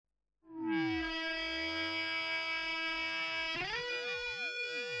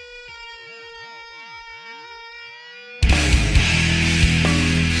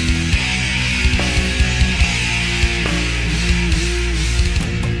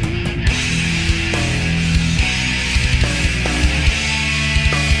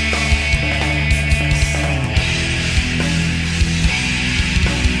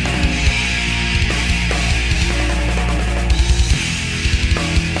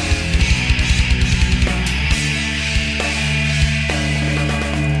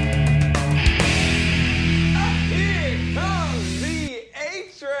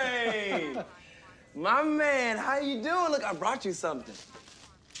My man, how you doing? Look, I brought you something.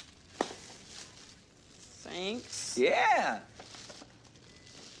 Thanks. Yeah.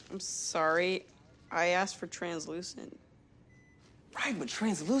 I'm sorry. I asked for translucent. Right, but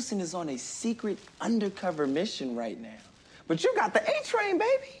Translucent is on a secret undercover mission right now. But you got the A-Train,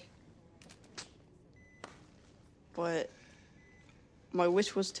 baby. But my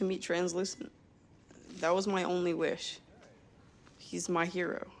wish was to meet Translucent. That was my only wish. He's my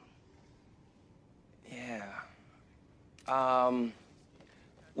hero. Yeah. Well,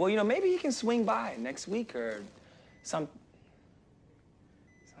 maybe you can swing by next week or something.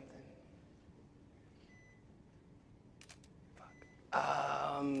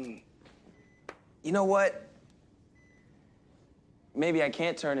 You know what? Maybe I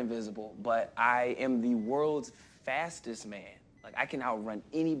can't turn invisible, but I am the world's fastest man. Like, I can outrun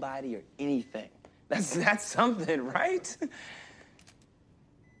anybody or anything. That's something, right?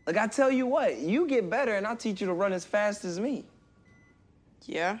 Like, I tell you what, you get better and I'll teach you to run as fast as me.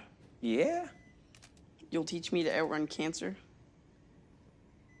 Yeah? Yeah? You'll teach me to outrun cancer?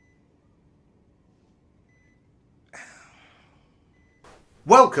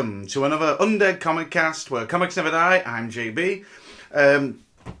 Welcome to another Undead Comic Cast where comics never die. I'm JB.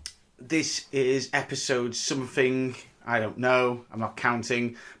 This is episode something, I don't know, I'm not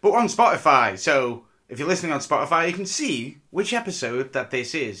counting, but we're on Spotify, so if you're listening on Spotify you can see which episode that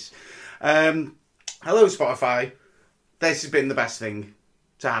this is. Hello Spotify, this has been the best thing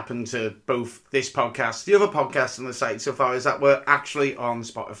to happen to both this podcast, the other podcast on the site so far, is that we're actually on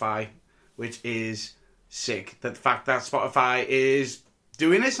Spotify, which is sick. The fact that Spotify is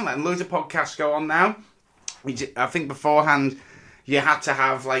doing this and letting loads of podcasts go on now. I think beforehand you had to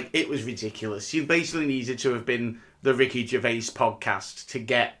have, it was ridiculous. You basically needed to have been the Ricky Gervais podcast to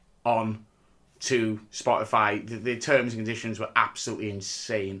get on to Spotify. The terms and conditions were absolutely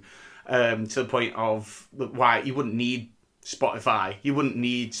insane, to the point of why you wouldn't need Spotify. You wouldn't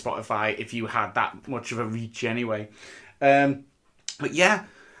need Spotify if you had that much of a reach anyway. But yeah,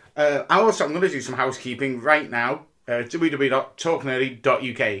 I'm going to do some housekeeping right now.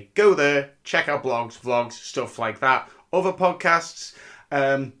 www.talknerdy.uk. Go there, check out blogs, vlogs, stuff like that. Other podcasts.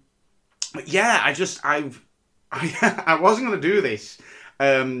 But yeah, I wasn't going to do this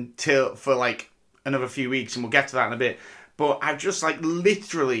for another few weeks, and we'll get to that in a bit. But I've just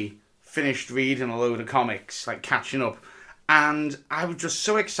literally finished reading a load of comics, catching up, and I was just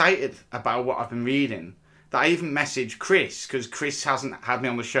so excited about what I've been reading that I even messaged Chris, because Chris hasn't had me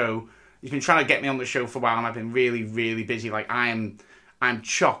on the show. He's been trying to get me on the show for a while, and I've been really, really busy. I'm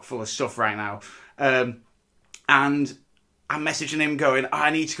chock full of stuff right now. And I'm messaging him going, I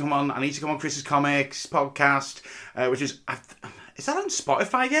need to come on Chris's Comics podcast, which is that on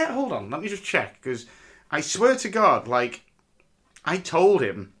Spotify yet? Hold on, let me just check, because I swear to God, I told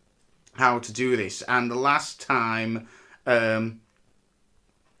him how to do this, and the last time I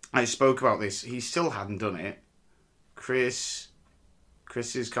spoke about this, he still hadn't done it. Chris's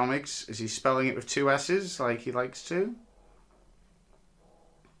Comics, is he spelling it with two S's like he likes to?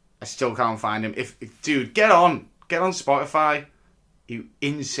 I still can't find him. Dude, get on Spotify. You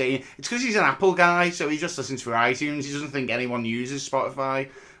insane. It's because he's an Apple guy, so he just listens through iTunes. He doesn't think anyone uses Spotify.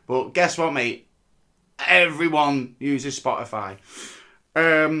 But guess what, mate? Everyone uses Spotify.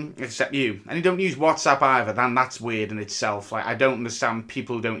 Except you. And you don't use WhatsApp either. Then that's weird in itself. I don't understand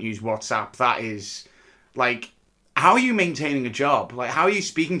people who don't use WhatsApp. That is, how are you maintaining a job? How are you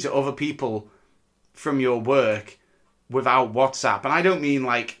speaking to other people from your work without WhatsApp? And I don't mean,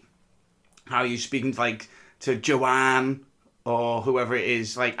 how are you speaking to Joanne or whoever it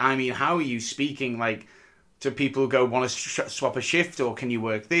is. I mean, how are you speaking, to people who go, want to swap a shift, or can you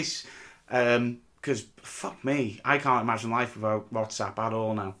work this? Because, fuck me, I can't imagine life without WhatsApp at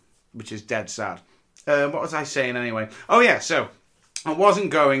all now, which is dead sad. What was I saying anyway? Oh, yeah, so I wasn't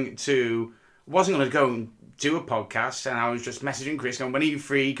going to go and do a podcast, and I was just messaging Chris going, when are you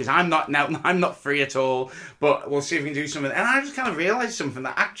free? Because I'm not free at all, but we'll see if we can do something. And I just kind of realised something,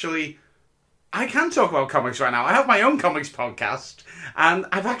 that actually I can talk about comics right now. I have my own comics podcast, and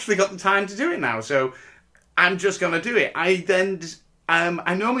I've actually got the time to do it now, so I'm just going to do it. I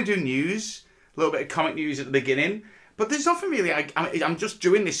normally do news, a little bit of comic news at the beginning, but there's nothing really. I'm just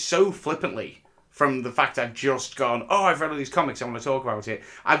doing this so flippantly from the fact I've just gone, I've read all these comics, I want to talk about it.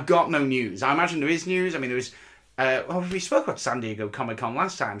 I've got no news. I imagine there is news. I mean, there was, we spoke about San Diego Comic-Con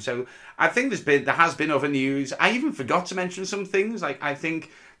last time, so I think there has been other news. I even forgot to mention some things, I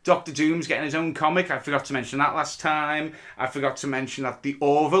think Doctor Doom's getting his own comic. I forgot to mention that last time. I forgot to mention that the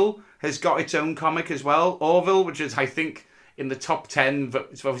Orville has got its own comic as well. Orville, which is, I think, in the top 10, but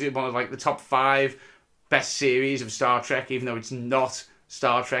it's obviously one of the top 5 best series of Star Trek, even though it's not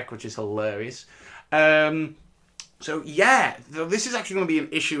Star Trek, which is hilarious. So yeah, this is actually going to be an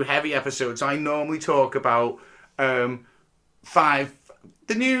issue-heavy episode. So I normally talk about 5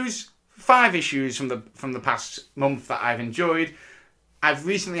 issues from the past month that I've enjoyed. I've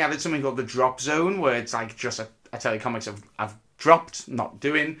recently added something called the Drop Zone, where it's like just a tell you comics I've dropped, not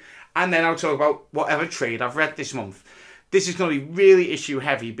doing, and then I'll talk about whatever trade I've read this month. This is going to be really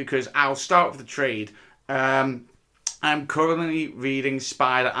issue-heavy because I'll start with the trade. I'm currently reading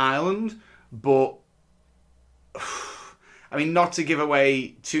Spider Island, but I mean, not to give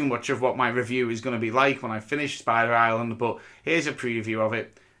away too much of what my review is going to be like when I finish Spider Island, but here's a preview of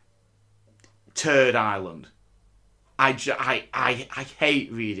it. Turd Island. I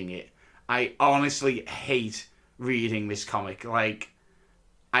hate reading it. I honestly hate reading this comic. Like,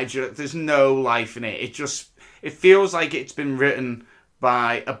 there's no life in it. It feels like it's been written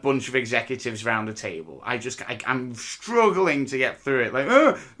by a bunch of executives round a table. I'm struggling to get through it. Like,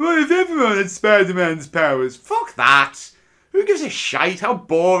 what if everyone had Spider-Man's powers? Fuck that. Who gives a shite? How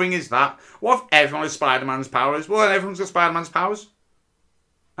boring is that? What if everyone has Spider-Man's powers? Well, then everyone's got Spider-Man's powers.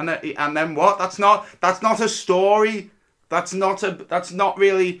 And then what? That's not a story. That's not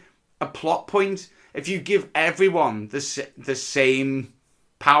really a plot point. If you give everyone the same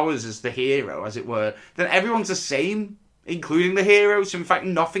powers as the hero, as it were, then everyone's the same, including the hero. So in fact,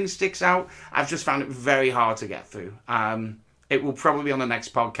 nothing sticks out. I've just found it very hard to get through. It will probably be on the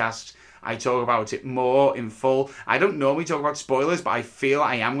next podcast. I talk about it more in full. I don't normally talk about spoilers, but I feel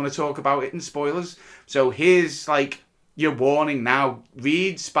I am going to talk about it in spoilers. So here's like your warning now.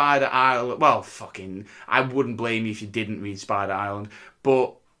 Read Spider Island. Well, I wouldn't blame you if you didn't read Spider Island.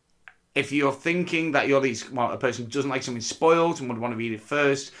 But if you're thinking that you're a person who doesn't like something spoiled and would want to read it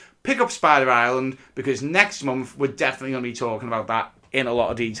first, pick up Spider Island, because next month we're definitely going to be talking about that in a lot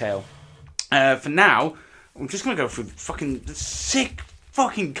of detail. For now, I'm just going to go through the sick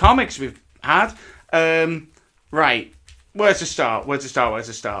fucking comics we've had. Right. Where to start?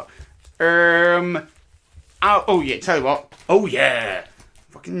 Oh yeah, tell you what. Oh yeah.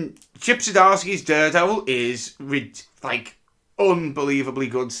 Fucking Chip Zdarsky's Daredevil is unbelievably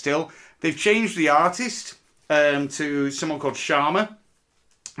good still. They've changed the artist to someone called Sharma.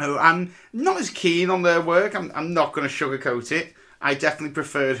 Oh, I'm not as keen on their work. I'm not going to sugarcoat it. I definitely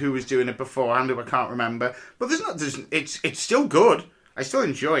preferred who was doing it beforehand, who I can't remember. But it's still good. I still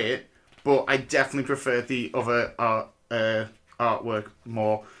enjoy it, but I definitely prefer the other artwork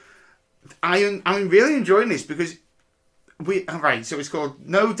more. I'm really enjoying this because so it's called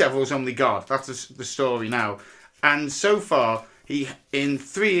No Devils Only God. That's the story now. And so far, in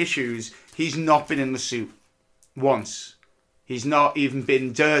 3 issues, he's not been in the suit once. He's not even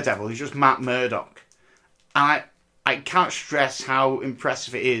been Daredevil. He's just Matt Murdock. And I can't stress how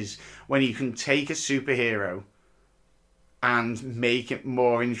impressive it is when you can take a superhero and make it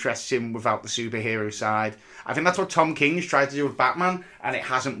more interesting without the superhero side. I think that's what Tom King's tried to do with Batman, and it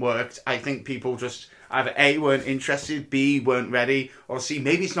hasn't worked. I think people just either A, weren't interested, B, weren't ready, or C,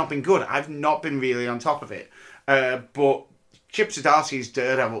 maybe it's not been good. I've not been really on top of it. But Chip Zdarsky's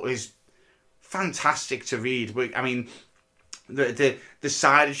Daredevil is fantastic to read. I mean, the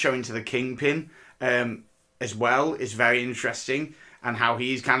side it's showing to the Kingpin as well is very interesting, and how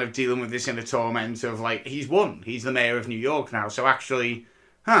he's kind of dealing with this inner torment of he's won. He's the mayor of New York now, so actually,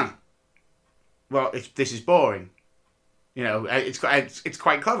 well, this is boring. You know, it's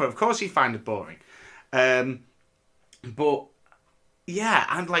quite clever. Of course, he find it boring, but yeah,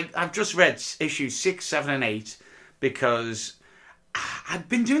 and I've just read issues 6, 7, and 8 because I've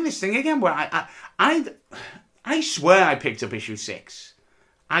been doing this thing again where I swear I picked up issue 6.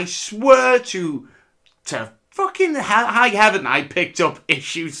 I swear to fucking high heaven I picked up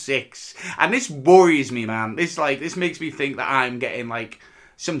issue 6. And this worries me, man. This makes me think that I'm getting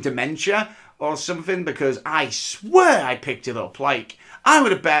some dementia or something, because I swear I picked it up. I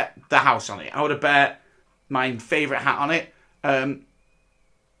would have bet the house on it. I would have bet my favourite hat on it.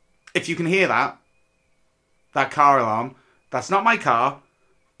 If you can hear that car alarm, that's not my car.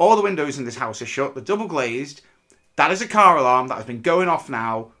 All the windows in this house are shut. They're double glazed. That is a car alarm that has been going off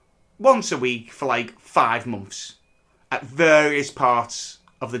now once a week for 5 months at various parts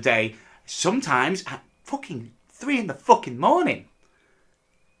of the day. Sometimes at fucking 3 in the fucking morning.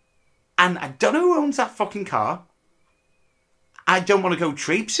 And I don't know who owns that fucking car. I don't want to go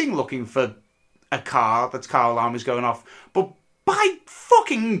traipsing looking for a car that's car alarm is going off. But by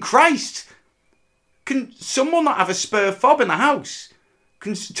fucking Christ, can someone not have a spare fob in the house?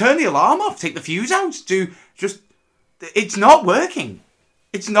 Can turn the alarm off, take the fuse out, it's not working.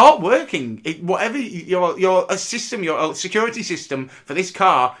 It's not working. Whatever your system, your security system for this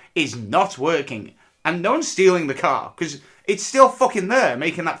car is not working. And no one's stealing the car, because it's still fucking there,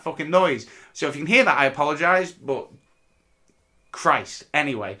 making that fucking noise. So if you can hear that, I apologise, but Christ.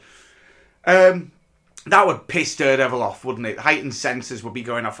 Anyway. That would piss Daredevil off, wouldn't it? Heightened senses would be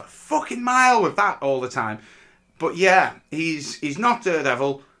going off a fucking mile with that all the time. But yeah, he's not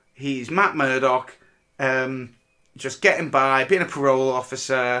Daredevil. He's Matt Murdock, just getting by, being a parole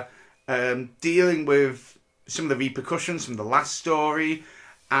officer, dealing with some of the repercussions from the last story,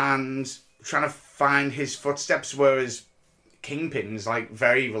 and trying to find his footsteps, whereas Kingpin's like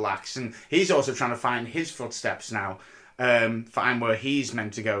very relaxed, and he's also trying to find his footsteps now. Find where he's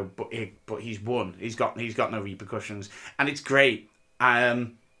meant to go, but he's won. He's got no repercussions, and it's great.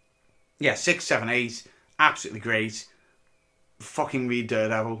 6, 7, 8, absolutely great. Fucking read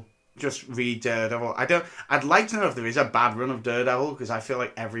Daredevil. Just read Daredevil. I'd like to know if there is a bad run of Daredevil, because I feel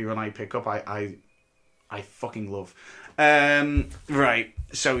like every run I pick up, I fucking love. Right.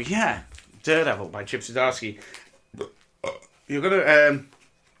 So yeah, Daredevil by Chip Zdarsky. You're gonna.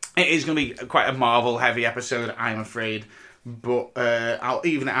 It is going to be quite a Marvel-heavy episode, I'm afraid. But I'll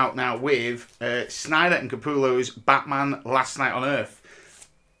even it out now with Snyder and Capullo's Batman Last Night on Earth.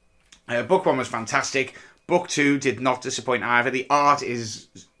 Book 1 was fantastic. Book 2 did not disappoint either. The art is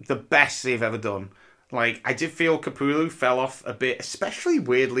the best they've ever done. Like, I did feel Capullo fell off a bit, especially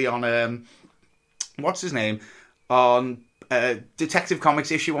weirdly on, what's his name? On Detective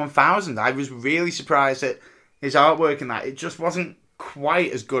Comics issue 1000. I was really surprised at his artwork in that. It just wasn't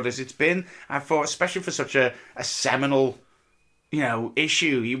quite as good as it's been. I thought, especially for such a seminal,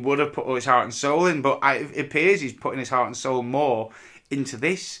 issue, he would have put all his heart and soul in, but it appears he's putting his heart and soul more into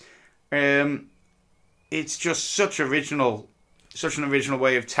this. It's just such an original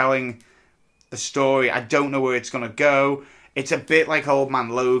way of telling a story. I don't know where it's going to go. It's a bit like Old Man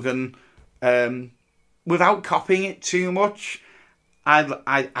Logan, without copying it too much.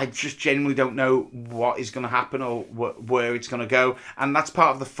 I just genuinely don't know what is going to happen or where it's going to go, and that's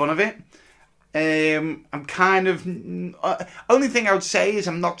part of the fun of it. I'm kind of only thing I would say is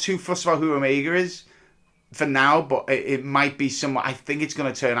I'm not too fussed about who Omega is for now, but it might be someone. I think it's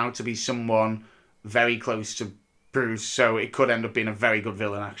going to turn out to be someone very close to Bruce, so it could end up being a very good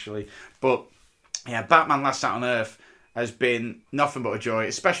villain actually. But yeah, Batman Last Night on Earth has been nothing but a joy,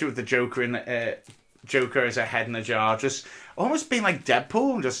 especially with the Joker in Joker as a head in a jar, just almost being like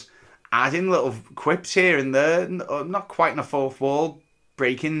Deadpool, just adding little quips here and there, not quite in a fourth wall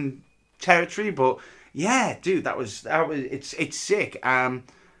breaking territory, but yeah, dude, that was it's sick.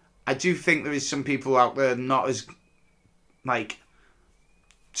 I do think there is some people out there not as like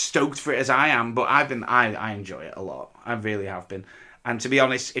stoked for it as I am, but I enjoy it a lot. I really have been. And to be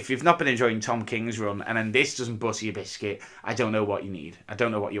honest, if you've not been enjoying Tom King's run and then this doesn't butter your biscuit, I don't know what you need. I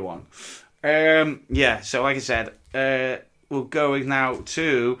don't know what you want. Yeah, so like I said, we'll go now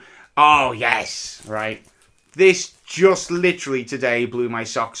to... Oh, yes, right. This just literally today blew my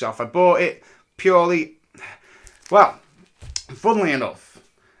socks off. I bought it purely... Well, funnily enough,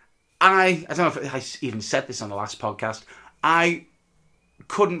 I don't know if I even said this on the last podcast, I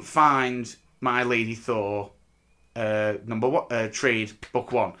couldn't find my Lady Thor trade,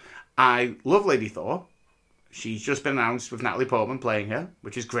 book 1. I love Lady Thor. She's just been announced with Natalie Portman playing her,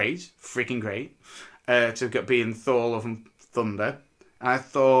 which is great, freaking great, to be in Thor Love and Thunder. And I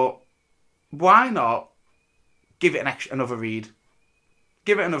thought, why not give it another read?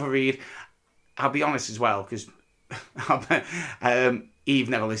 Give it another read. I'll be honest as well, because Eve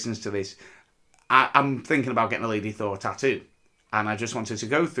never listens to this. I'm thinking about getting a Lady Thor tattoo. And I just wanted to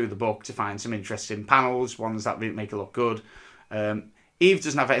go through the book to find some interesting panels, ones that make it look good. Eve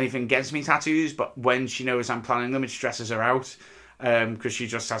doesn't have anything against me tattoos, but when she knows I'm planning them, it stresses her out. Because she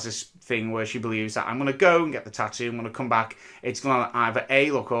just has this thing where she believes that I'm going to go and get the tattoo, I'm going to come back, it's going to either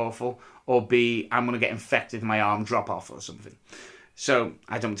A, look awful, or B, I'm going to get infected and my arm drop off or something. So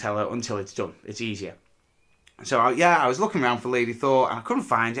I don't tell her until it's done. It's easier. So I was looking around for Lady Thor and I couldn't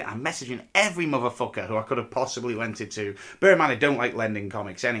find it. I'm messaging every motherfucker who I could have possibly lent it to. Bear in mind, I don't like lending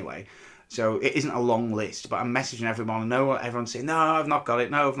comics anyway. So it isn't a long list, but I'm messaging everyone. I know everyone's saying, no, I've not got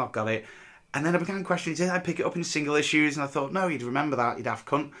it. No, I've not got it. And then I began questioning, did I pick it up in single issues? And I thought, no, you'd remember that, you daft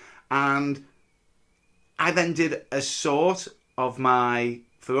cunt. And I then did a sort of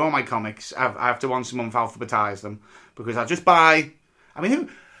for all my comics, I have to once a month alphabetize them. Because I just buy, I mean,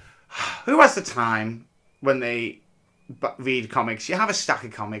 who has the time when they read comics? You have a stack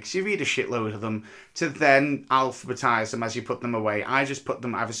of comics, you read a shitload of them, to then alphabetize them as you put them away. I just put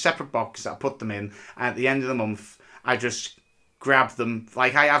them, I have a separate box that I put them in, and at the end of the month, I just grab them,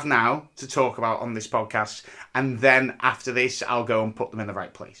 like I have now, to talk about on this podcast, and then after this, I'll go and put them in the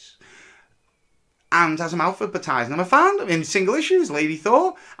right place. And as I'm alphabetizing them, I found them in single issues, Lady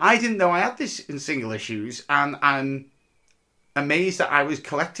Thor. I didn't know I had this in single issues, and amazed that I was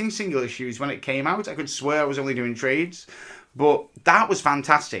collecting single issues when it came out. I could swear I was only doing trades. But that was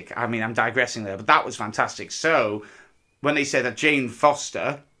fantastic. I mean, I'm digressing there, but that was fantastic. So, when they said that Jane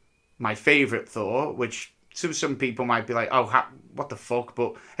Foster, my favourite Thor, which to some people might be like, oh, what the fuck?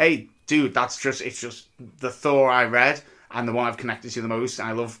 But hey, dude, it's just the Thor I read and the one I've connected to the most.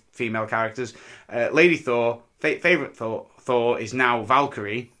 I love female characters. Lady Thor, favourite Thor is now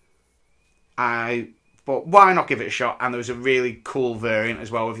Valkyrie. But why not give it a shot? And there was a really cool variant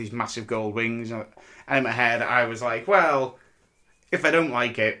as well with these massive gold wings. And in my head, I was like, well, if I don't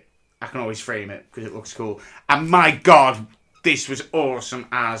like it, I can always frame it because it looks cool. And my God, this was awesome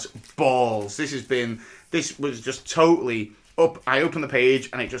as balls. This was just totally up. I opened the page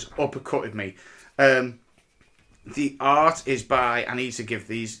and it just uppercutted me. The art is by, I need to give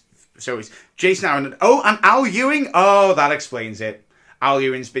these, so it's Jason Aaron. Oh, and Al Ewing. Oh, that explains it. Al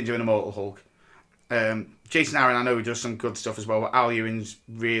Ewing's been doing Immortal Hulk. Jason Aaron, I know he does some good stuff as well, but Al Ewing's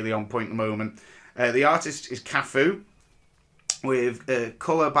really on point at the moment. The artist is Cafu, with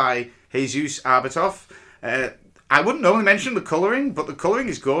colour by Jesus Arbatoff. I wouldn't normally mention the colouring, but the colouring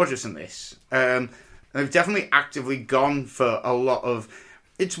is gorgeous in this. They've definitely actively gone for a lot of...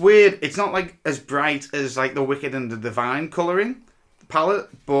 It's weird, it's not like as bright as like the Wicked and the Divine colouring palette,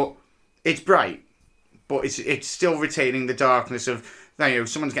 but it's bright. But it's still retaining the darkness of, you know,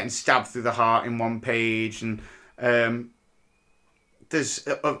 someone's getting stabbed through the heart in one page, and there's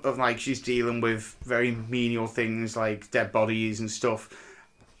of like she's dealing with very menial things like dead bodies and stuff,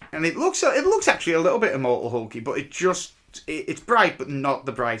 and it looks actually a little bit Immortal Hulky, but it's bright, but not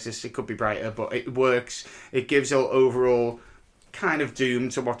the brightest. It could be brighter, but it works. It gives an overall kind of doom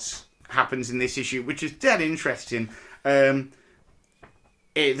to what happens in this issue, which is dead interesting. There's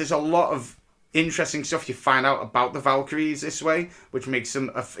a lot of interesting stuff you find out about the Valkyries this way, which makes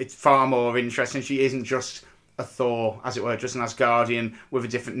them it's far more interesting. She isn't just a Thor, as it were, just an Asgardian with a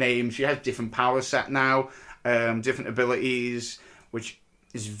different name. She has different power set now, different abilities, which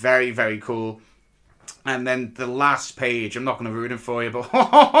is very, very cool. And then the last page, I'm not going to ruin it for you, but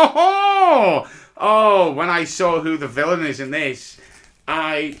when I saw who the villain is in this,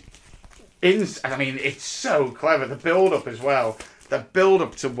 I mean, it's so clever. The build-up as well. The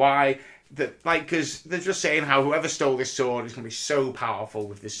build-up to why... because they're just saying how whoever stole this sword is going to be so powerful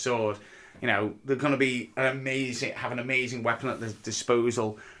with this sword. You know, they're going to have an amazing weapon at their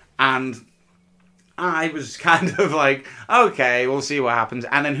disposal. And I was kind of like, okay, we'll see what happens.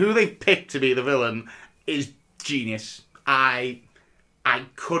 And then who they picked to be the villain is genius. I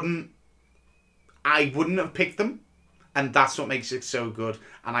wouldn't have picked them. And that's what makes it so good.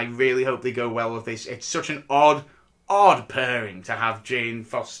 And I really hope they go well with this. It's such an odd pairing to have Jane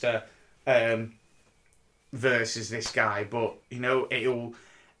Foster versus this guy, but you know it'll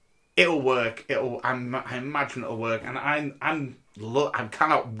work. I imagine it'll work, and I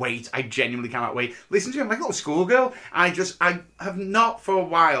cannot wait. I genuinely cannot wait. Listen to him like a little schoolgirl. I have not for a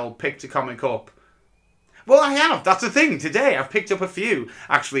while picked a comic up. Well, I have. That's the thing. Today I've picked up a few.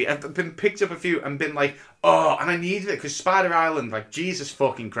 Actually, I've picked up a few and been like, oh, and I needed it because Spider Island, like Jesus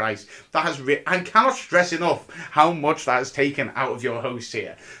fucking Christ, that has. I cannot stress enough how much that has taken out of your host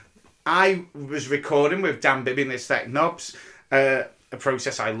here. I was recording with Dan Bibby and the Aesthetic Knobs, a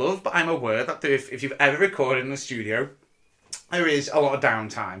process I love, but I'm aware that if you've ever recorded in the studio, there is a lot of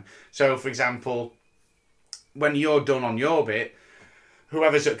downtime. So, for example, when you're done on your bit,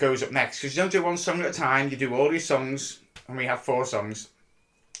 whoever goes up next, because you don't do one song at a time, you do all your songs, and we have 4 songs.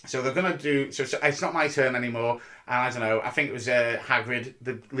 So they're going to do... So it's not my turn anymore, and I don't know, I think it was Hagrid,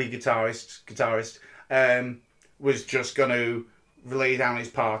 the lead guitarist, was just going to lay down his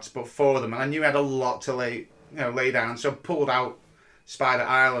parts, but 4 of them, and I knew I had a lot to lay down, so I pulled out Spider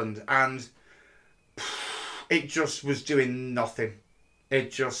Island, and it just was doing nothing.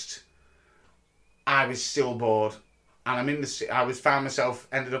 I was still bored, and found myself,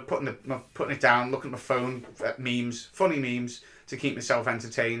 ended up putting it down, looking at my phone at memes, funny memes, to keep myself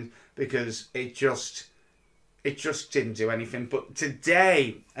entertained, because it just didn't do anything. But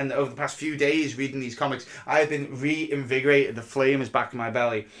today, and over the past few days reading these comics, I have been reinvigorated. The flame is back in my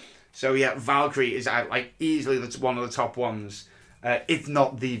belly. So yeah, Valkyrie is like easily one of the top ones, if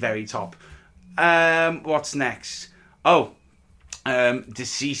not the very top. What's next?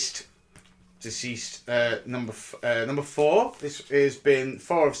 Deceased. Number 4. This has been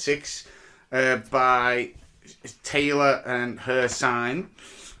 4 of 6 by Taylor and her sign,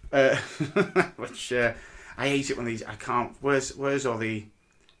 which I hate it when these. I can't. Where's all the?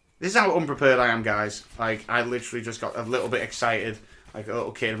 This is how unprepared I am, guys. Like, I literally just got a little bit excited, like a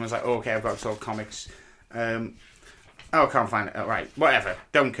little kid, and was like, oh, okay, I've got to talk comics. I can't find it. Right, whatever.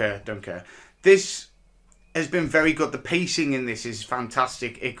 Don't care. This has been very good. The pacing in this is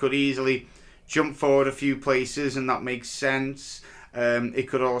fantastic. It could easily jump forward a few places, and that makes sense. It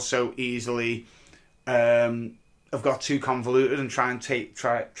could also easily have got too convoluted and try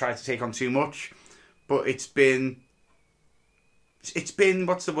to take on too much. But it's been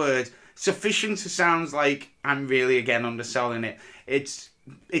what's the word? Sufficient to sound like I'm really again underselling it. It's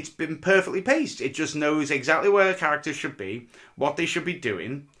been perfectly paced. It just knows exactly where the characters should be, what they should be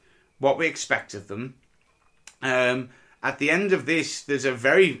doing, what we expect of them. At the end of this, there's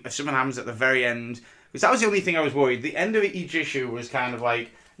if something happens at the very end, because that was the only thing I was worried. The end of each issue was kind of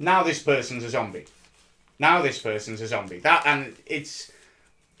like, now this person's a zombie. Now this person's a zombie. That, and it's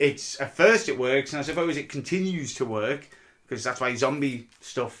at first it works, and I suppose it continues to work, because that's why zombie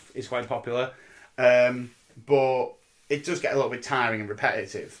stuff is quite popular. But it does get a little bit tiring and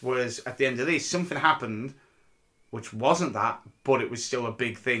repetitive. Whereas at the end of this, something happened, which wasn't that, but it was still a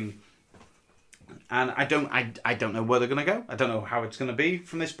big thing. And I don't know where they're going to go. I don't know how it's going to be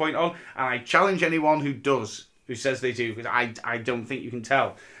from this point on. And I challenge anyone who says they do, because I don't think you can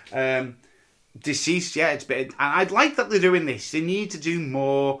tell. Deceased, yeah, it's been. And I'd like that they're doing this. They need to do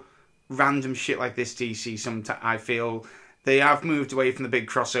more random shit like this, DC. Sometimes I feel they have moved away from the big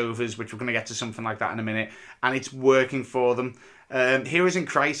crossovers, which we're going to get to something like that in a minute, and it's working for them. Heroes in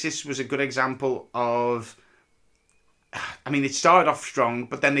Crisis was a good example of. I mean, it started off strong,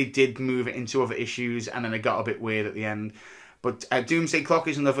 but then they did move it into other issues, and then it got a bit weird at the end. But Doomsday Clock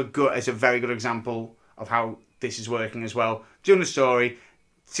is a very good example of how this is working as well. Doing the story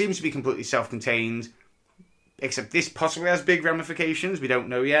seems to be completely self-contained, except this possibly has big ramifications. We don't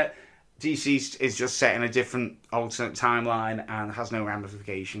know yet. DC is just set in a different alternate timeline and has no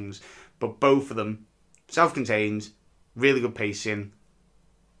ramifications. But both of them, self-contained, really good pacing.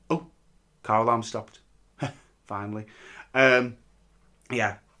 Oh, car alarm stopped. Finally.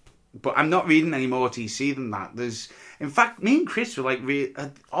 Yeah. But I'm not reading any more DC than that. In fact, me and Chris were like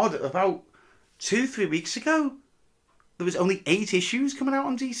odd about 2-3 weeks ago. There was only 8 issues coming out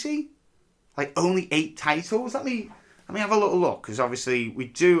on DC. Like only 8 titles. Let me have a little look, because obviously we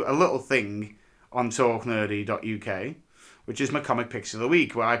do a little thing on talknerdy.uk, which is my comic picks of the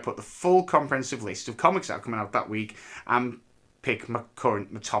week, where I put the full comprehensive list of comics that are coming out that week and pick my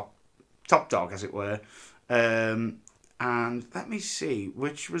top dog, as it were. And let me see,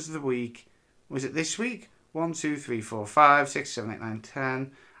 which was the week? Was it this week? 1, 2, 3, 4, 5, 6, 7, 8, 9,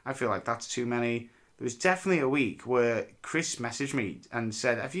 10. I feel like that's too many. There was definitely a week where Chris messaged me and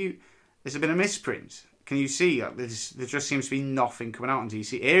said, has there been a misprint? Can you see? There just seems to be nothing coming out on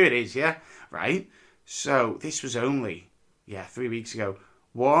DC. Here it is, yeah? Right? So, this was only, 3 weeks ago.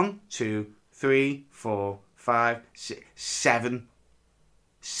 1, 2, 3, 4, 5, 6, 7.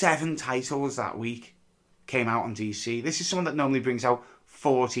 7 titles that week came out on DC. This is someone that normally brings out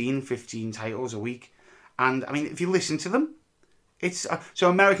 14, 15 titles a week. And, I mean, if you listen to them, it's... so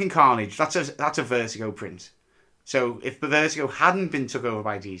American Carnage, that's a Vertigo print. So if the Vertigo hadn't been took over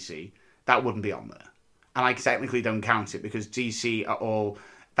by DC, that wouldn't be on there. And I technically don't count it, because DC are all...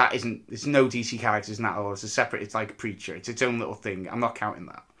 It's no DC characters in that at all. It's a separate... It's like Preacher. It's its own little thing. I'm not counting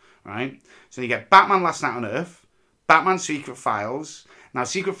that. Right? So you get Batman Last Night on Earth, Batman Secret Files. Now,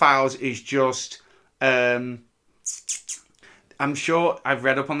 Secret Files is just... I'm sure I've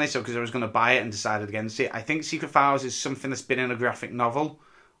read up on this because I was going to buy it and decided against it. I think Secret Files is something that's been in a graphic novel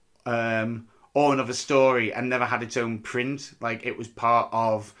or another story and never had its own print. Like, it was part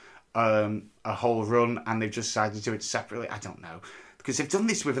of a whole run and they've just decided to do it separately. I don't know. Because they've done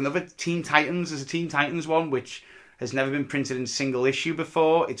this with another Teen Titans. There's a Teen Titans one which has never been printed in single issue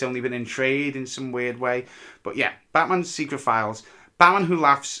before. It's only been in trade in some weird way. But yeah, Batman's Secret Files, Batman Who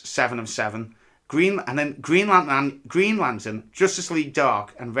Laughs 7 of 7, Green Lantern, Justice League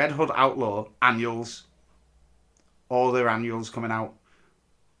Dark, and Red Hood Outlaw annuals. All their annuals coming out.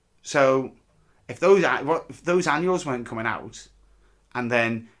 So, if those annuals weren't coming out, and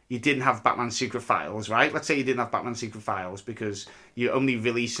then you didn't have Batman Secret Files, right? Let's say you didn't have Batman Secret Files because you're only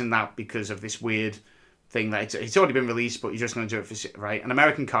releasing that because of this weird thing that it's already been released, but you're just going to do it for, right? An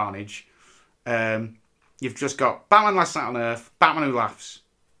American Carnage. You've just got Batman Last Night on Earth, Batman Who Laughs.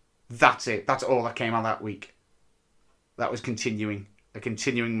 That's it. That's all that came out that week. That was a continuing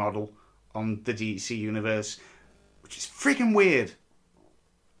model on the DC universe, which is freaking weird.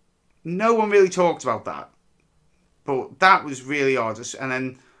 No one really talked about that. But that was really odd. And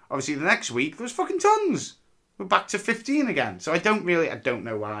then, obviously, the next week, there was fucking tons. We're back to 15 again. So I don't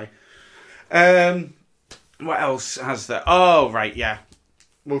know why. What else has there? Oh, right, yeah.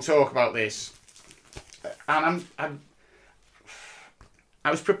 We'll talk about this. And I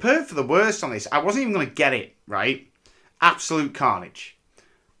was prepared for the worst on this. I wasn't even going to get it, right? Absolute Carnage.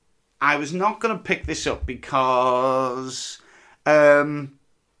 I was not going to pick this up because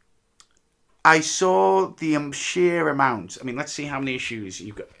I saw the sheer amount. I mean, let's see how many issues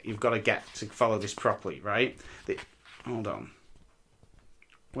you've got to get to follow this properly, right? Hold on.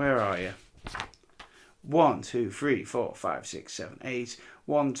 Where are you? 1, 2, 3, 4, 5, 6, 7, 8.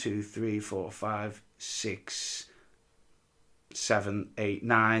 1, 2, 3, 4, 5, 6, 7, 8,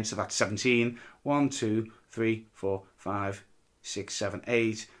 9. So that's 17. 1, 2, 3, 4, 5, 6, 7,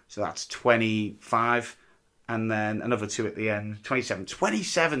 8. So that's 25. And then another 2 at the end. 27.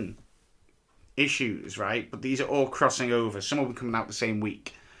 27 issues, right? But these are all crossing over. Some of them coming out the same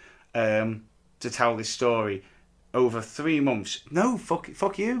week to tell this story over 3 months. No,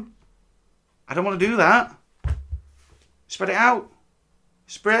 fuck you. I don't want to do that. Spread it out.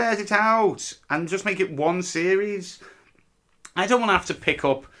 Spread it out. And just make it one series. I don't want to have to pick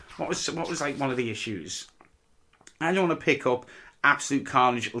up... What was like one of the issues? I don't want to pick up Absolute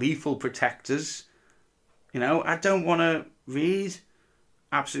Carnage Lethal Protectors. You know, I don't want to read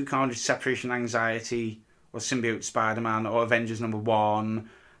Absolute Carnage Separation Anxiety or Symbiote Spider-Man or Avengers #1.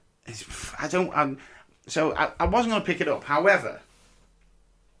 So I wasn't going to pick it up. However,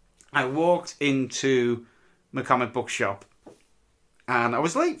 I walked into my comic book shop and I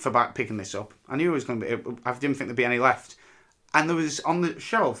was late for picking this up. I knew it was going to be... I didn't think there'd be any left. And there was on the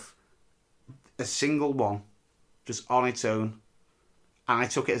shelf a single one, just on its own. And I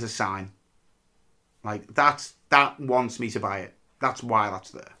took it as a sign. Like, that wants me to buy it. That's why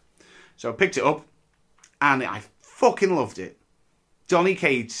that's there. So I picked it up, and I fucking loved it. Donny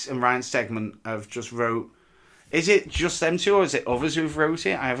Cates and Ryan Stegman have just wrote... Is it just them two, or is it others who've wrote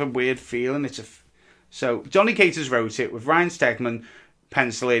it? I have a weird feeling So, Donny Cates has wrote it, with Ryan Stegman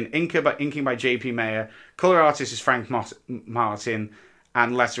penciling, inking by J.P. Mayer, colour artist is Frank Martin,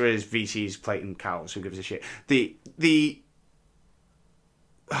 and letterer is VT's Clayton Cowles, who gives a shit.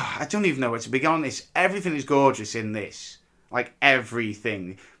 I don't even know where to begin on this. Everything is gorgeous in this. Like,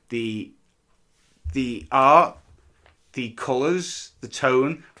 everything. The art, the colours, the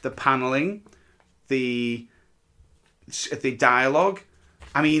tone, the panelling, the dialogue.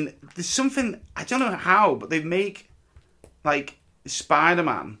 I mean, there's something... I don't know how, but they make, like,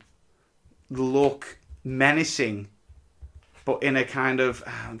 Spider-Man look menacing, but in a kind of...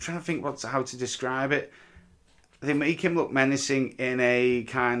 I'm trying to think how to describe it. They make him look menacing in a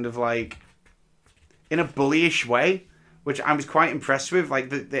kind of, like... in a bullyish way, which I was quite impressed with.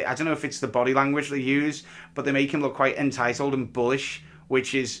 Like, I don't know if it's the body language they use, but they make him look quite entitled and bullish,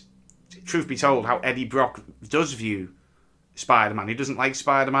 which is, truth be told, how Eddie Brock does view Spider-Man. He doesn't like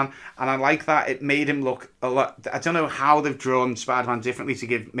Spider-Man, and I like that it made him look a lot... I don't know how they've drawn Spider-Man differently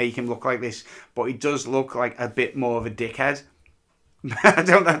to make him look like this, but he does look like a bit more of a dickhead.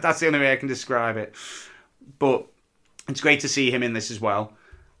 That's the only way I can describe it. But it's great to see him in this as well.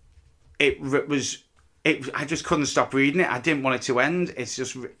 I just couldn't stop reading it. I didn't want it to end. It's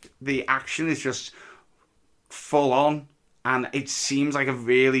just... the action is just full on, and it seems like a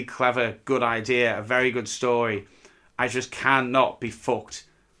really clever, good idea, a very good story. I just cannot be fucked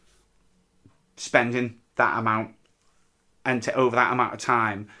spending that amount and over that amount of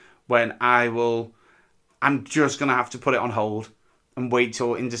time when I'm just going to have to put it on hold and wait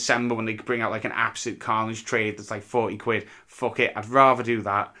till in December when they bring out like an Absolute Carnage trade that's like 40 quid. Fuck it. I'd rather do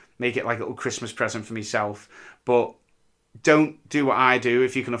that. Make it like a little Christmas present for myself. But don't do what I do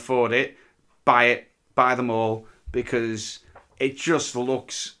if you can afford it. Buy it. Buy them all, because it just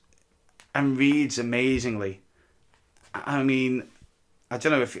looks and reads amazingly. I mean, I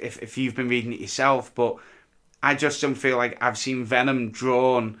don't know if you've been reading it yourself, but I just don't feel like I've seen Venom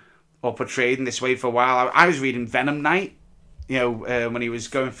drawn or portrayed in this way for a while. I was reading Venom Knight, when he was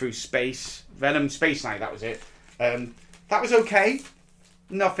going through space. Venom Space Knight, that was it. That was okay.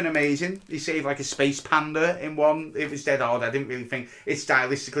 Nothing amazing. He saved like a space panda in one. It was dead odd. I didn't really think it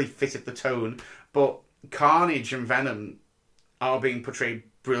stylistically fitted the tone. But Carnage and Venom are being portrayed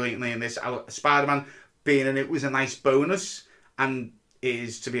brilliantly in this. Spider-Man being in it was a nice bonus, and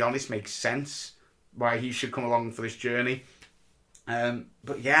to be honest, makes sense why he should come along for this journey.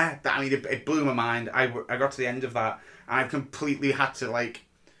 But yeah, it blew my mind. I got to the end of that, and I've completely had to like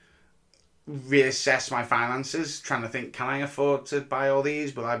reassess my finances, trying to think, can I afford to buy all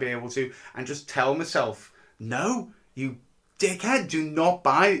these? Will I be able to? And just tell myself, no, you dickhead, do not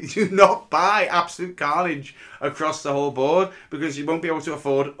buy Absolute Carnage across the whole board, because you won't be able to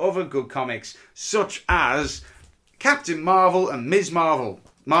afford other good comics such as Captain Marvel and Ms. Marvel.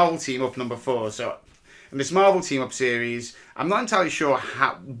 Marvel Team Up #4. So in this Marvel Team Up series, I'm not entirely sure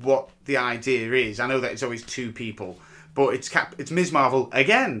what the idea is. I know that it's always two people, but it's Ms. Marvel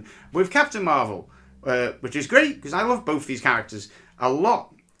again with Captain Marvel, which is great because I love both these characters a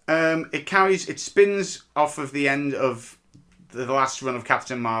lot. It spins off of the end of the last run of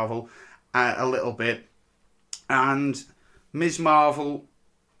Captain Marvel a little bit, and Ms. Marvel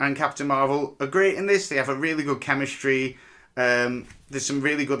and Captain Marvel are great in this. They have a really good chemistry. There's some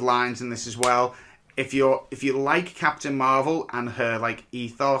really good lines in this as well. If you like Captain Marvel and her like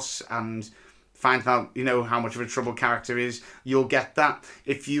ethos and find out how much of a troubled character is, you'll get that.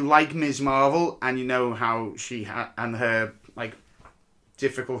 If you like Ms. Marvel and you know how she and her like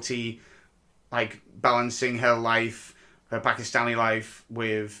difficulty like balancing her life, her Pakistani life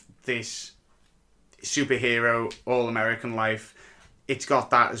with this superhero all-American life, it's got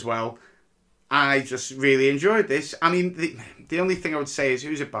that as well. I just really enjoyed this. I mean, the only thing I would say is,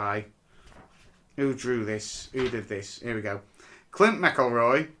 who's it by? Who drew this? Who did this? Here we go. Clint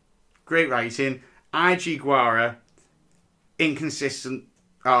McElroy, great writing. I.G. Guara, inconsistent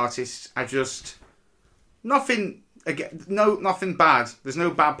artist. Nothing bad. There's no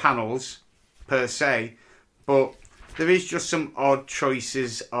bad panels per se, but there is just some odd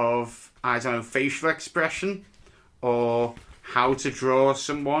choices of, I don't know, facial expression or how to draw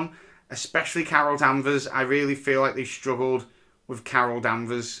someone, especially Carol Danvers. I really feel like they struggled with Carol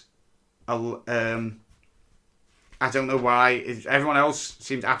Danvers. I don't know why. Everyone else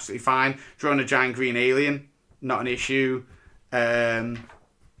seems absolutely fine. Drawing a giant green alien, not an issue. All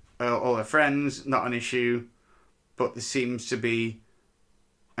her friends, not an issue. But there seems to be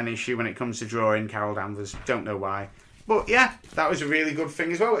an issue when it comes to drawing Carol Danvers. Don't know why. But yeah, that was a really good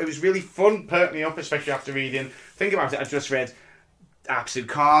thing as well. It was really fun, perked me up, especially after reading. Think about it, I just read Absolute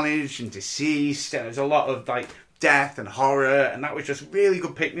Carnage and Deceased, and there's a lot of like death and horror, and that was just really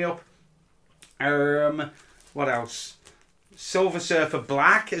good pick me up. What else? Silver Surfer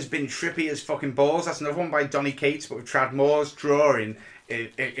Black has been trippy as fucking balls. That's another one by Donny Cates, but with Trad Moore's drawing,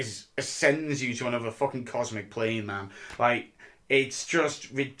 it ascends you to another fucking cosmic plane, man. Like, it's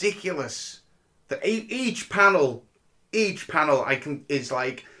just ridiculous. That each panel is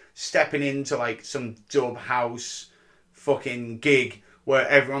like stepping into like some dub house fucking gig where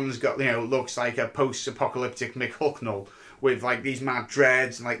everyone's got, looks like a post-apocalyptic Mick Hucknall with like these mad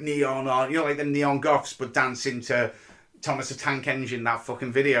dreads and like neon on, like the neon goths, but dancing to Thomas the Tank Engine, that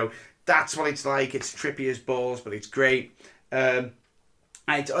fucking video. That's what it's like. It's trippy as balls, but it's great. That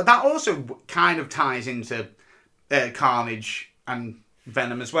also kind of ties into Carnage and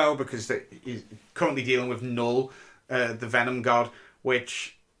Venom as well, because he's currently dealing with Null, the Venom god,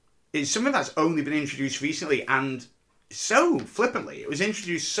 which is something that's only been introduced recently and so flippantly. It was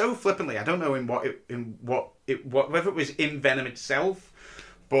introduced so flippantly. I don't know whether it was in Venom itself,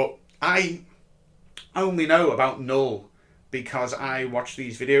 but I only know about Null because I watched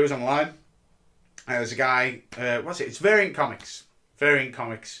these videos online. There's a guy, it's Variant Comics. Variant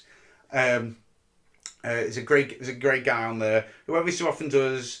Comics. Is a great guy on there who every so often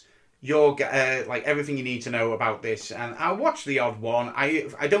does like everything you need to know about this. And I watch the odd one.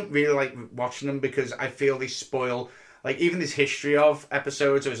 I don't really like watching them because I feel they spoil like even this history of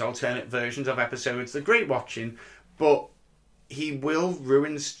episodes or his alternate versions of episodes. They're great watching, but he will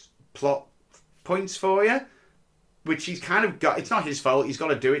ruin plot points for you, which he's kind of got. It's not his fault. He's got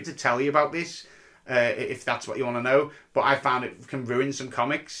to do it to tell you about this, if that's what you want to know. But I found it can ruin some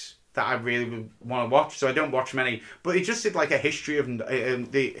comics that I really would want to watch, so I don't watch many. But he just did like a history of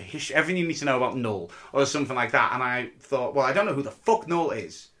everything you need to know about Null or something like that. And I thought, well, I don't know who the fuck Null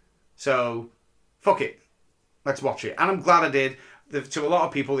is, so fuck it, let's watch it. And I'm glad I did. To a lot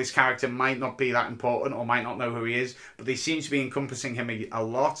of people, this character might not be that important or might not know who he is, but they seem to be encompassing him a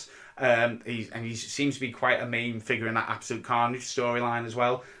lot. He seems to be quite a main figure in that Absolute Carnage storyline as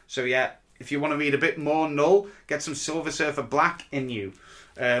well. So yeah, if you want to read a bit more Null, get some Silver Surfer Black in you.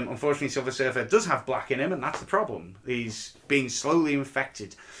 Unfortunately, Silver Surfer does have black in him, and that's the problem. He's being slowly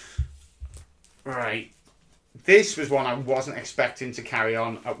infected. Right. This was one I wasn't expecting to carry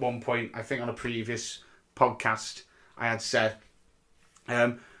on at one point. I think on a previous podcast I had said.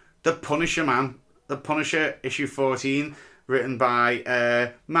 The Punisher, man. The Punisher, issue 14, written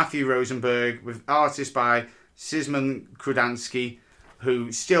by Matthew Rosenberg, with artist by Szymon Krudansky,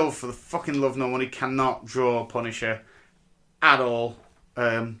 who still, for the fucking love no money, cannot draw Punisher at all.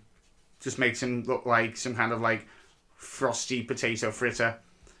 Just makes him look like some kind of like frosty potato fritter.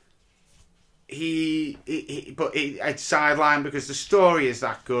 But it's sidelined because the story is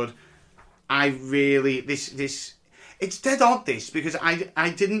that good. It's dead odd this, because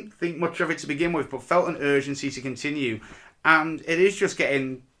I didn't think much of it to begin with, but felt an urgency to continue, and it is just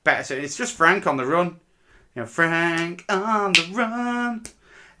getting better. It's just Frank on the run, Frank on the run,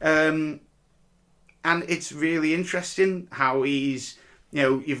 and it's really interesting how he's.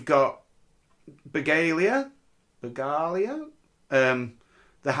 You've got Begalia,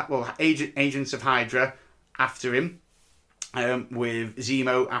 Agents of Hydra after him, with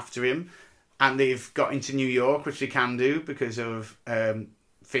Zemo after him, and they've got into New York, which they can do because of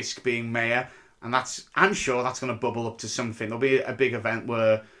Fisk being mayor, and I'm sure that's going to bubble up to something. There'll be a big event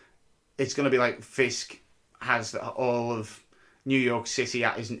where it's going to be like Fisk has all of New York City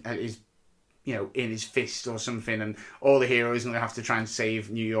at his in his fist or something, and all the heroes are going to have to try and save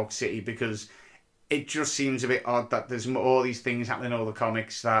New York City, because it just seems a bit odd that there's all these things happening in all the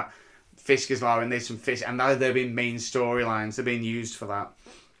comics that Fisk is allowing this and Fisk, and now they're being main storylines, they're being used for that.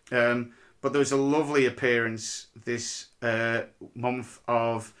 But there was a lovely appearance this month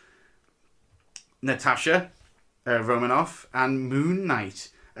of Natasha Romanoff and Moon Knight.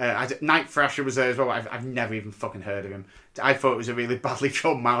 Night Thrasher was there as well. I've never even fucking heard of him. I thought it was a really badly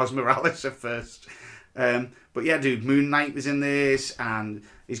drawn Miles Morales at first. But yeah, dude, Moon Knight was in this, and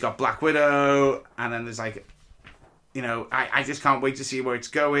he's got Black Widow, and then there's like, I just can't wait to see where it's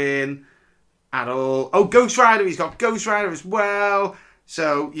going at all. Oh, Ghost Rider, he's got Ghost Rider as well.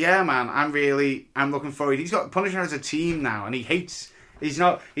 So yeah, man, I'm looking forward. He's got Punisher as a team now, and he's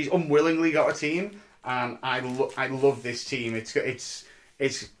unwillingly got a team, and I love this team. It's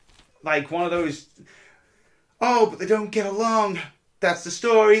like one of those, but they don't get along. That's the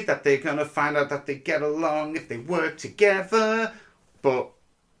story, that they're going to find out that they get along if they work together. But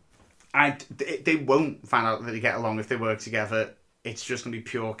they won't find out that they get along if they work together. It's just going to be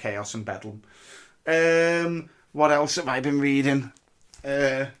pure chaos and bedlam. What else have I been reading?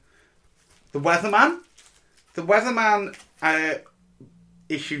 The Weatherman. The Weatherman,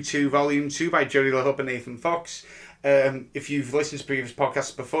 issue 2, volume 2 by Jody LaHupp and Nathan Fox. If you've listened to previous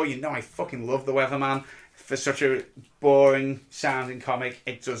podcasts before, you know I fucking love The Weatherman. For such a boring sounding comic,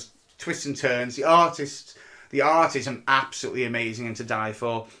 it does twists and turns. The art is absolutely amazing and to die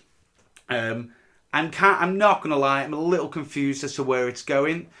for. I'm not gonna lie, I'm a little confused as to where it's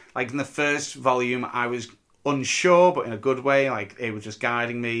going. Like in the first volume, I was unsure, but in a good way. Like it was just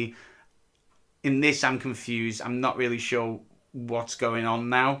guiding me. In this, I'm confused. I'm not really sure what's going on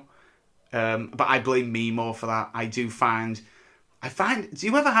now. But I blame me more for that. Do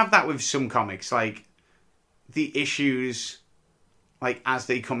you ever have that with some comics? Like the issues, like as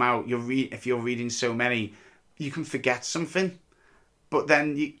they come out, if you're reading so many, you can forget something. But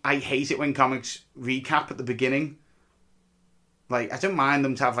then I hate it when comics recap at the beginning. Like I don't mind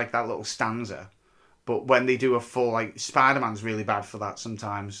them to have like that little stanza, but when they do a full, like Spider-Man's really bad for that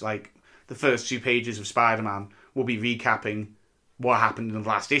sometimes. Like the first 2 pages of Spider-Man will be recapping what happened in the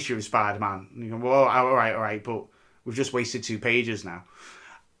last issue of Spider-Man. And you go, well, all right, but we've just wasted 2 pages now.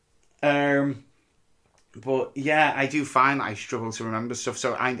 But yeah, I do find that I struggle to remember stuff.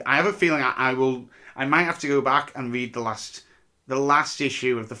 So I have a feeling I might have to go back and read the last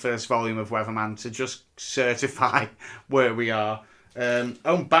issue of the first volume of Weatherman to just certify where we are.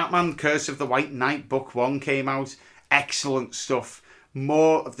 Batman Curse of the White Knight book 1 came out. Excellent stuff.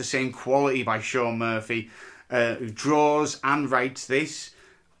 More of the same quality by Sean Murphy, who draws and writes this.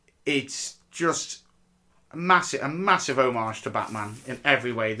 It's just a massive homage to Batman in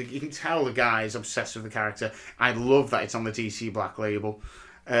every way. You can tell the guy is obsessed with the character. I love that it's on the DC Black Label.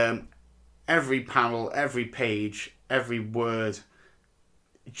 Every panel, every page, every word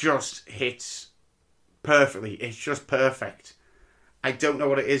just hits perfectly. It's just perfect. I don't know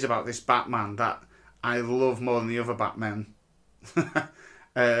what it is about this Batman that I love more than the other Batmen.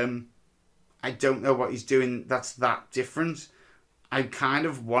 I don't know what he's doing that's that different. I kind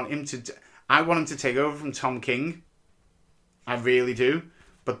of want him to... I want him to take over from Tom King. I really do.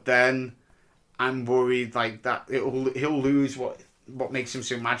 But then I'm worried like that he'll lose what makes him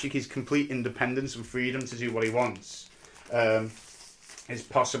so magic. His complete independence and freedom to do what he wants is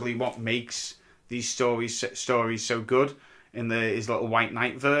possibly what makes these stories so good in his little White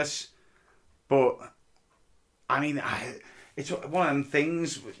Knight verse. But I mean, it's one of them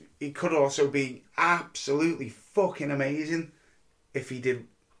things. It could also be absolutely fucking amazing if he did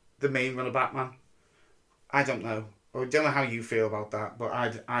the main run of Batman. I don't know. I don't know how you feel about that, but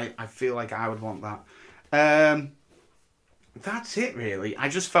I feel like I would want that. That's it, really. I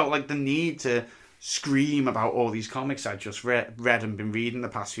just felt like the need to scream about all these comics I just read and been reading the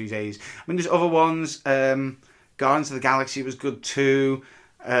past few days. I mean, there's other ones. Guardians of the Galaxy was good too,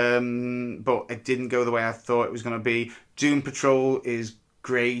 but it didn't go the way I thought it was going to be. Doom Patrol is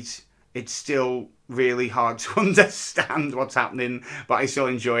great. It's still really hard to understand what's happening, but I still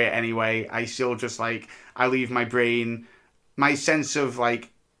enjoy it anyway. I still just I leave my brain, my sense of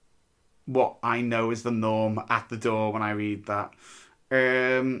what I know is the norm at the door when I read that.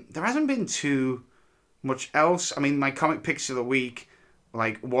 There hasn't been too much else. I mean, my comic picks of the week,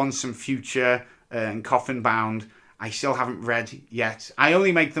 Once and Future and Coffin Bound, I still haven't read yet. I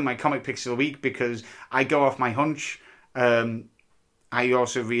only make them my comic picks of the week because I go off my hunch. I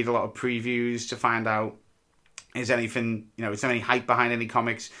also read a lot of previews to find out is there any hype behind any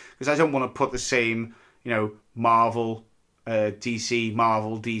comics, because I don't want to put the same, Marvel,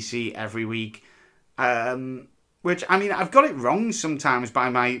 DC every week. Which, I mean, I've got it wrong sometimes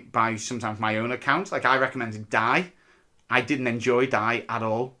by sometimes my own account. Like, I recommended Die. I didn't enjoy Die at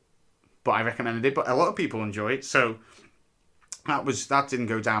all, but I recommended it. But a lot of people enjoy it, so that didn't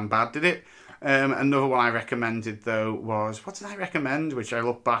go down bad, did it? Another one I recommended, though, was... What did I recommend? Which I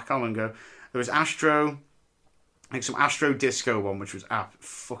look back on and go... There was some Astro Disco one, which was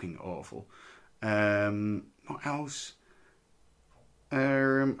fucking awful. What else?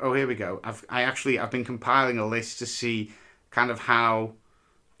 Here we go. I've been compiling a list to see kind of how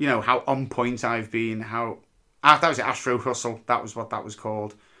on point I've been. That was Astro Hustle. That was what that was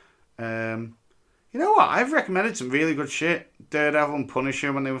called. You know what? I've recommended some really good shit. Daredevil and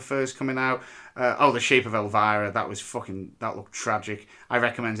Punisher when they were first coming out. The Shape of Elvira. That looked tragic. I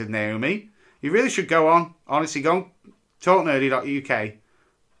recommended Naomi. You really should go on. Honestly, go on talknerdy.uk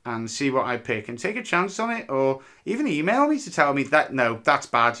and see what I pick and take a chance on it, or even email me to tell me that, no, that's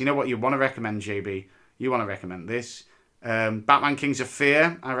bad. You know what you want to recommend, JB? You want to recommend this. Batman Kings of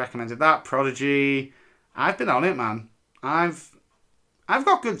Fear. I recommended that. Prodigy. I've been on it, man. I've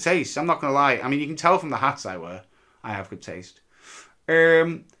got good taste. I'm not going to lie. I mean, you can tell from the hats I wear. I have good taste.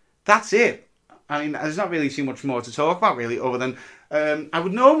 That's it. I mean, there's not really too much more to talk about, really, other than I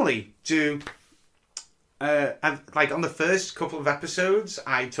would normally do... on the first couple of episodes,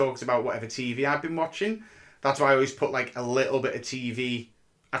 I talked about whatever TV I've been watching. That's why I always put, a little bit of TV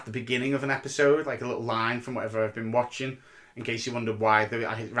at the beginning of an episode, a little line from whatever I've been watching, in case you wondered why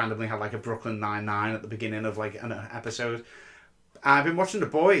I randomly had, a Brooklyn Nine-Nine at the beginning of, an episode. I've been watching The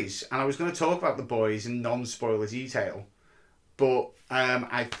Boys, and I was going to talk about The Boys in non-spoiler detail, but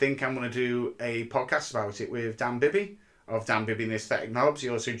I think I'm going to do a podcast about it with Dan Bibby, of Dan Bibby and the Aesthetic Knobs. He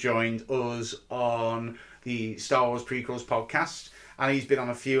also joined us on the Star Wars Prequels podcast, and he's been on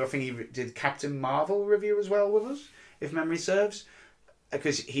a few. I think he did Captain Marvel review as well with us, if memory serves,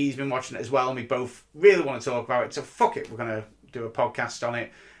 because he's been watching it as well, and we both really want to talk about it, so fuck it, we're going to do a podcast on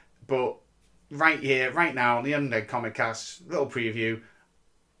it. But right here, right now, on the Undead Comic Cast, little preview,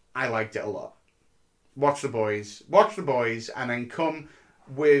 I liked it a lot. Watch The Boys, and then come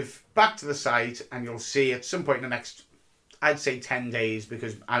back to the site, and you'll see at some point in the next, I'd say 10 days,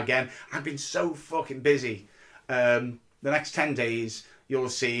 because, again, I've been so fucking busy. The next 10 days, you'll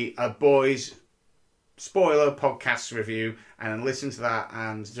see a Boys spoiler podcast review, and then listen to that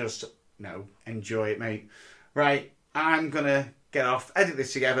and just, enjoy it, mate. Right, I'm going to get off, edit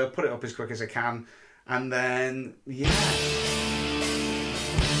this together, put it up as quick as I can, and then, yeah.